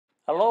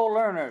Hello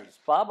learners,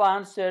 Bob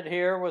Onstead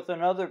here with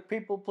another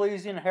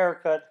people-pleasing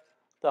haircut,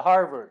 the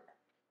Harvard.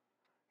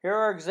 Here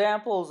are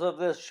examples of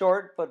this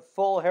short but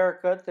full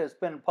haircut that's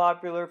been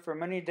popular for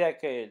many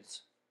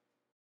decades.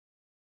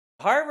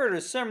 The Harvard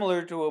is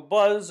similar to a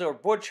buzz or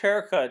butch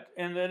haircut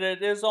in that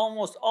it is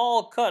almost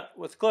all cut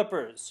with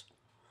clippers.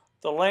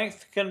 The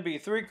length can be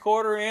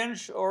 3/4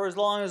 inch or as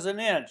long as an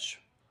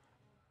inch.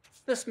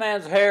 This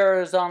man's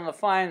hair is on the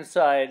fine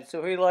side,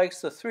 so he likes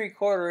the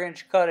 3/4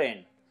 inch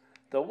cutting.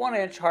 The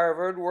 1-inch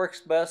Harvard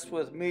works best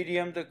with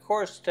medium to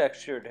coarse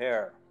textured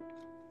hair.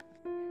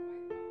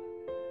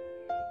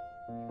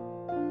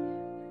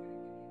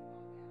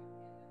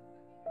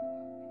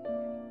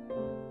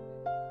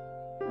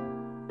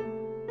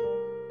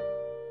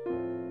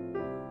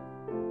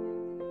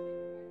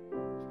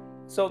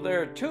 So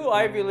there are two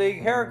Ivy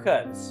League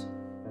haircuts.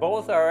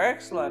 Both are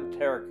excellent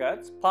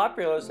haircuts,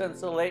 popular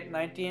since the late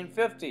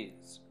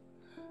 1950s.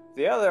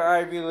 The other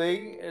Ivy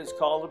League is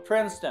called the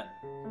Princeton.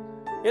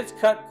 It's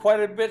cut quite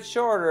a bit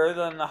shorter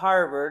than the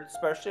Harvard,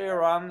 especially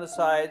around the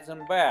sides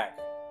and back.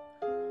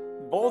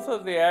 Both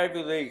of the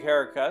Ivy League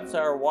haircuts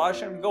are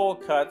wash and go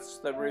cuts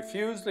that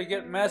refuse to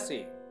get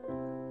messy,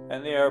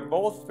 and they are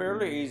both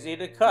fairly easy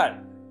to cut.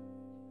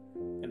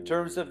 In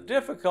terms of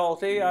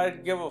difficulty,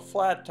 I'd give a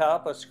flat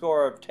top a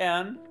score of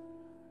 10,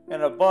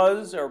 and a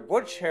buzz or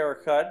butch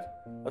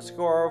haircut a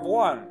score of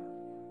 1.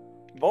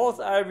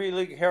 Both Ivy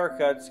League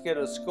haircuts get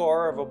a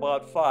score of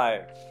about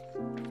 5.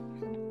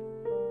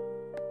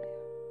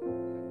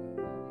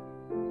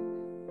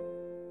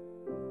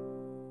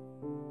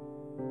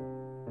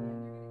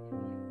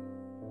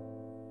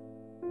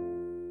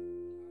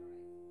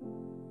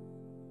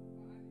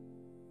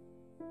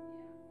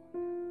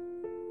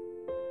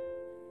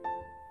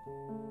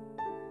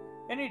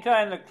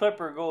 Anytime the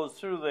clipper goes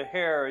through the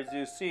hair, as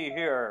you see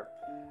here,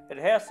 it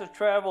has to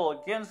travel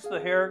against the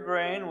hair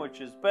grain,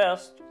 which is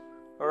best,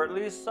 or at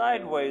least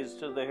sideways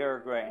to the hair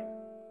grain.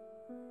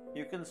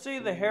 You can see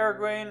the hair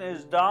grain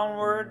is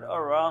downward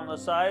around the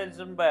sides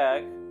and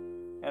back,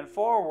 and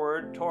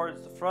forward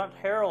towards the front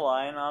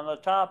hairline on the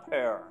top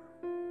hair.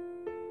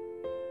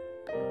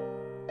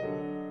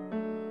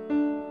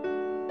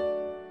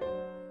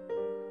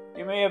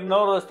 You may have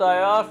noticed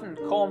I often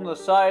comb the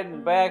side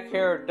and back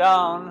hair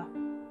down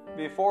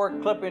before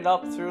clipping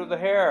up through the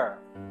hair.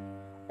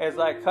 As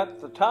I cut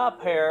the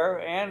top hair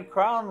and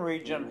crown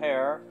region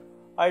hair,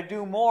 I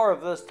do more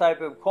of this type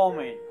of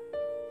combing.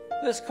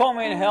 This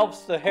combing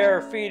helps the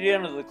hair feed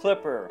into the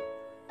clipper.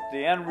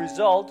 The end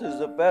result is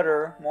a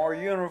better, more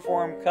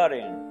uniform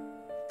cutting.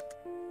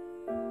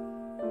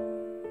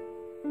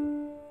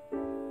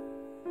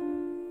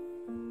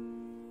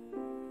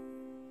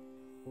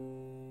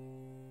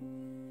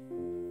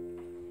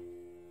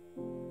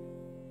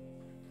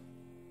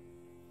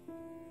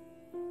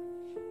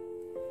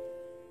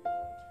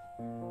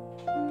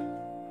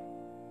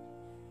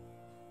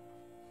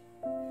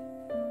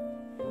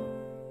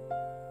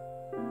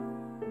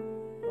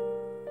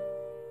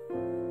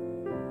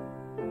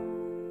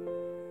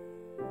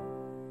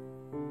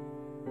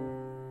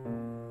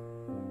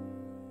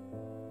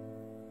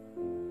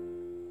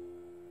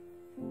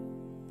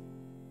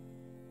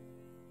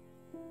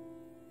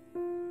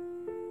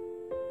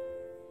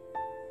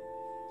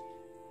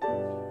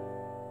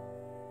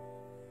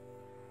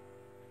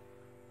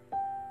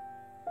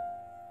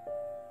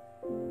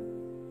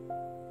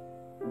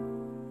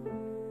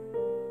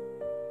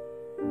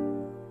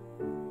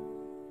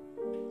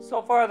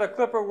 So far the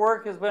clipper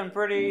work has been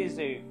pretty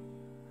easy.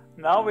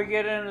 Now we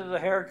get into the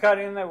hair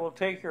cutting that will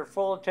take your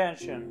full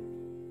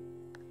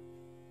attention.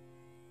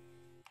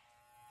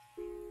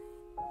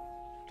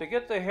 To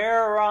get the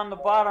hair around the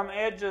bottom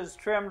edges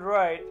trimmed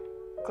right,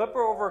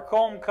 clipper over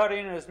comb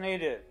cutting is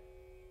needed.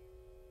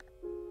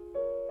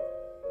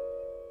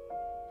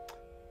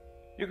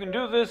 You can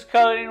do this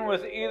cutting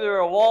with either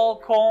a wall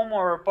comb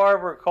or a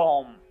barber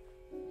comb.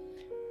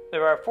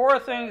 There are 4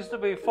 things to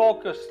be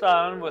focused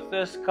on with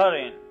this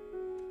cutting.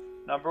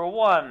 Number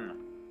 1,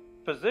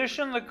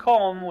 position the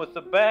comb with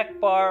the back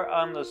bar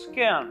on the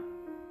skin,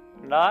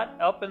 not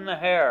up in the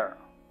hair.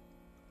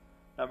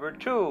 Number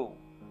 2,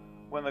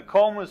 when the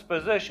comb is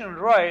positioned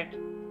right,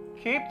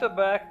 keep the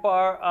back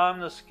bar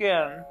on the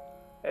skin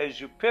as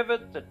you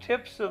pivot the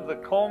tips of the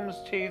comb's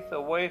teeth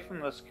away from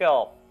the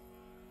scalp.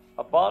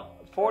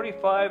 About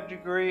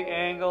 45-degree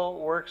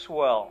angle works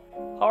well.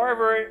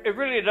 However, it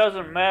really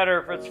doesn't matter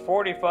if it's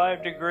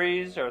 45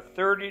 degrees or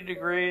 30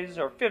 degrees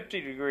or 50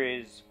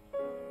 degrees.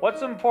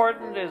 What's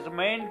important is to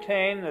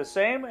maintain the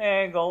same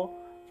angle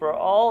for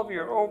all of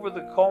your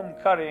over-the-comb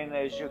cutting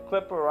as you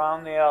clip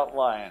around the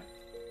outline.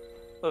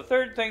 The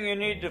third thing you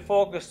need to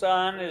focus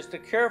on is to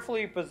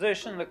carefully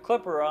position the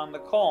clipper on the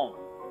comb.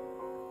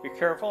 Be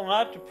careful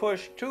not to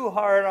push too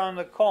hard on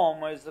the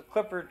comb as the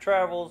clipper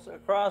travels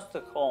across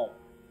the comb.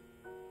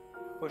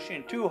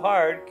 Pushing too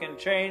hard can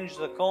change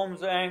the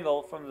comb's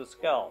angle from the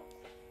scalp.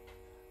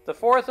 The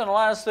fourth and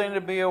last thing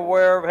to be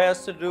aware of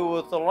has to do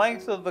with the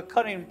length of the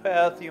cutting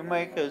path you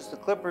make as the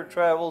clipper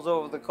travels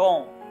over the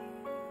comb.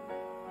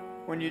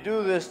 When you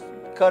do this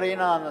cutting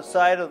on the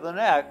side of the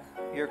neck,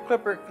 your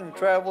clipper can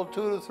travel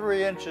 2 to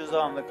 3 inches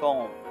on the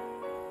comb.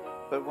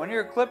 But when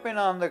you're clipping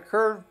on the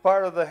curved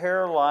part of the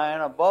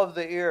hairline above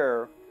the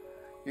ear,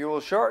 you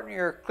will shorten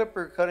your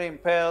clipper cutting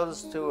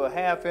paths to a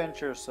 ½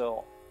 inch or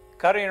so.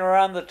 Cutting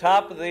around the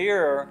top of the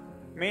ear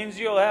means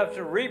you'll have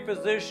to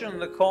reposition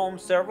the comb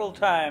several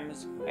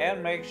times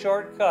and make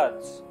short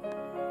cuts.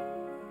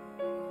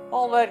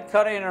 All that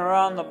cutting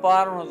around the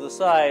bottom of the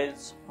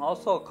sides,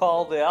 also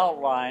called the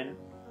outline,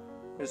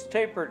 is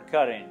tapered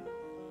cutting.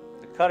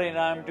 The cutting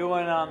I'm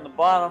doing on the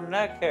bottom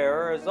neck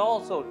hair is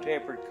also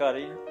tapered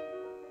cutting,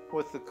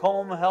 with the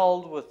comb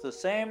held with the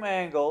same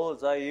angle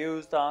as I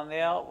used on the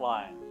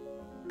outline.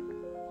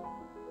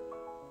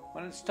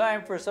 When it's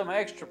time for some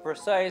extra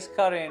precise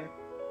cutting,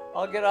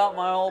 I'll get out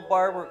my old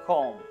barber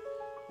comb.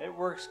 It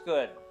works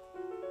good.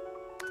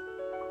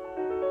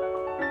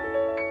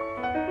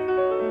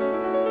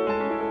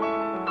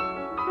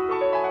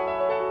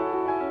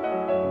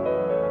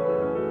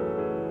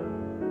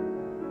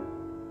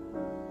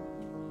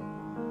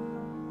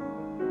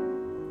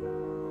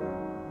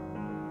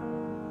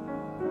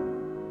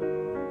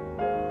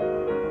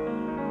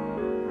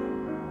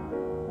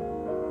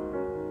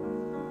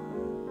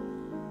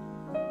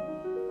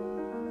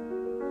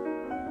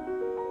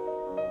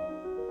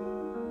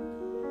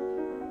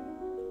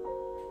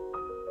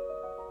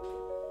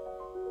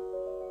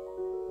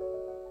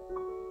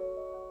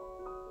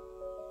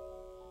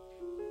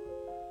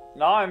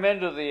 Now I'm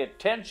into the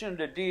attention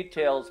to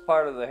details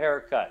part of the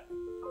haircut.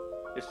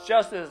 It's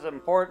just as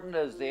important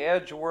as the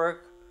edge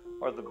work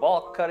or the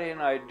bulk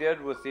cutting I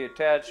did with the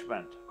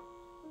attachment.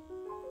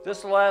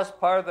 This last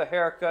part of the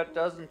haircut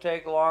doesn't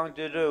take long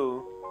to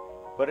do,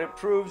 but it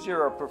proves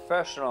you're a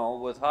professional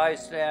with high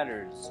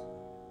standards.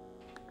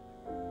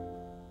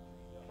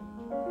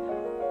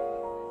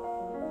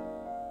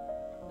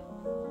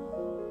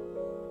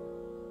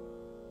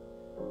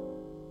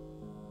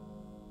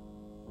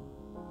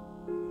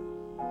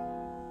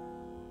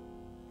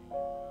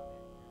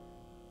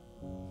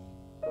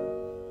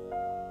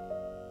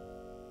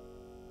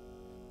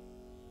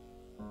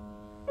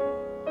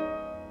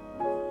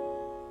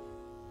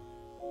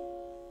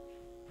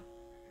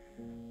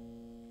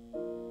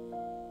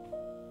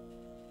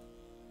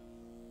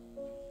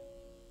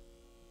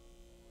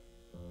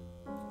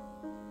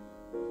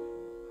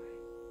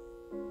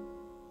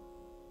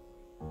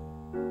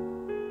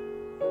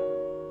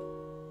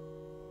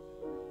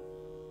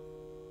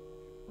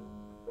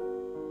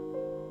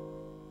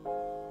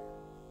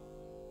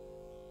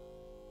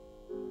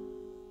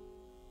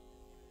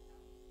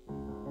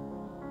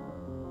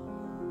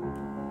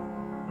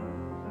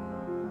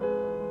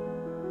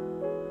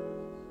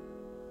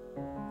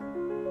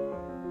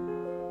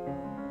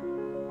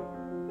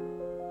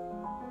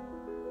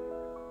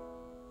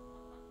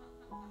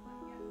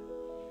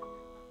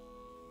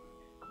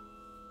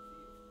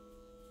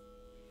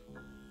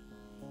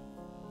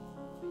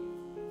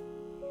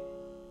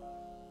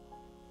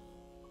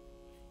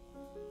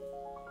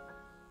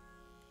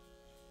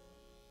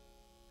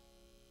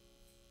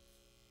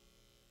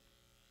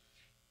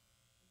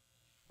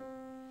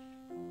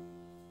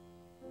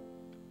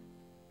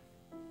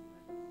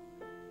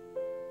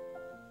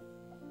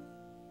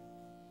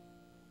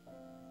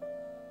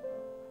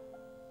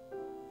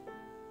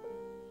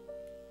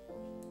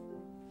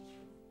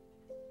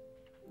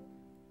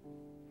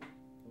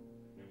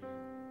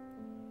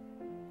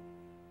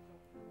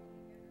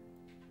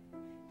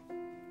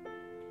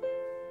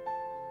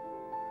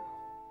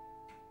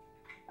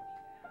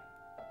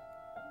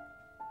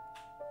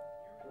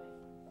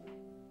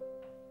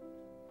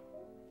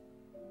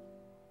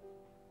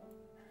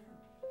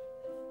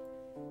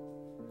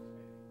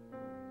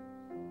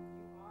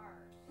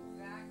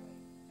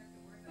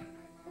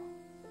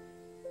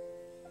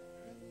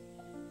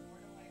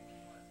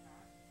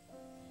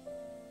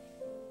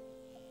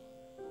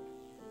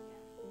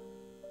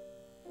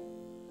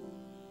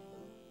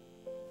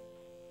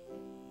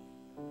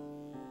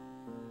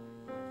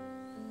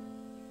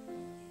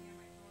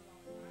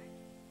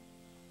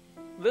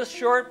 This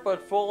short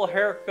but full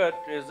haircut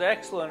is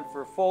excellent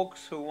for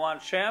folks who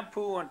want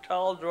shampoo and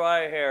towel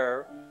dry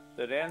hair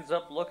that ends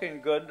up looking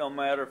good no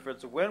matter if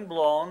it's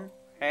windblown,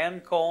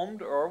 hand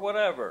combed, or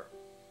whatever.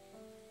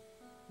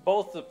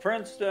 Both the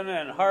Princeton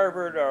and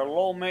Harvard are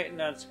low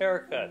maintenance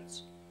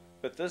haircuts,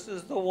 but this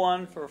is the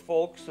one for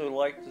folks who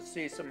like to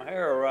see some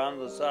hair around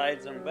the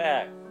sides and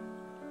back.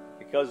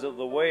 Because of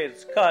the way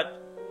it's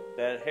cut,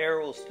 that hair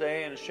will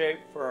stay in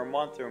shape for a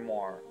month or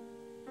more.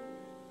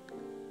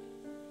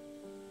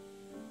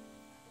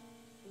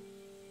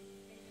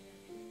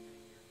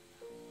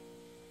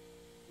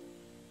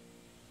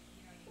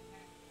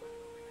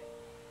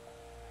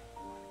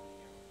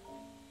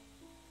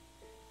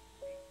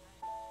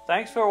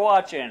 Thanks for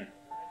watching.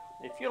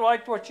 If you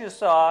liked what you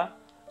saw,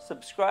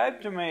 subscribe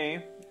to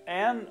me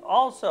and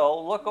also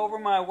look over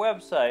my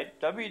website,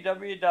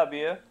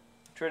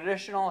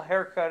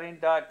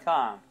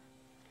 www.traditionalhaircutting.com.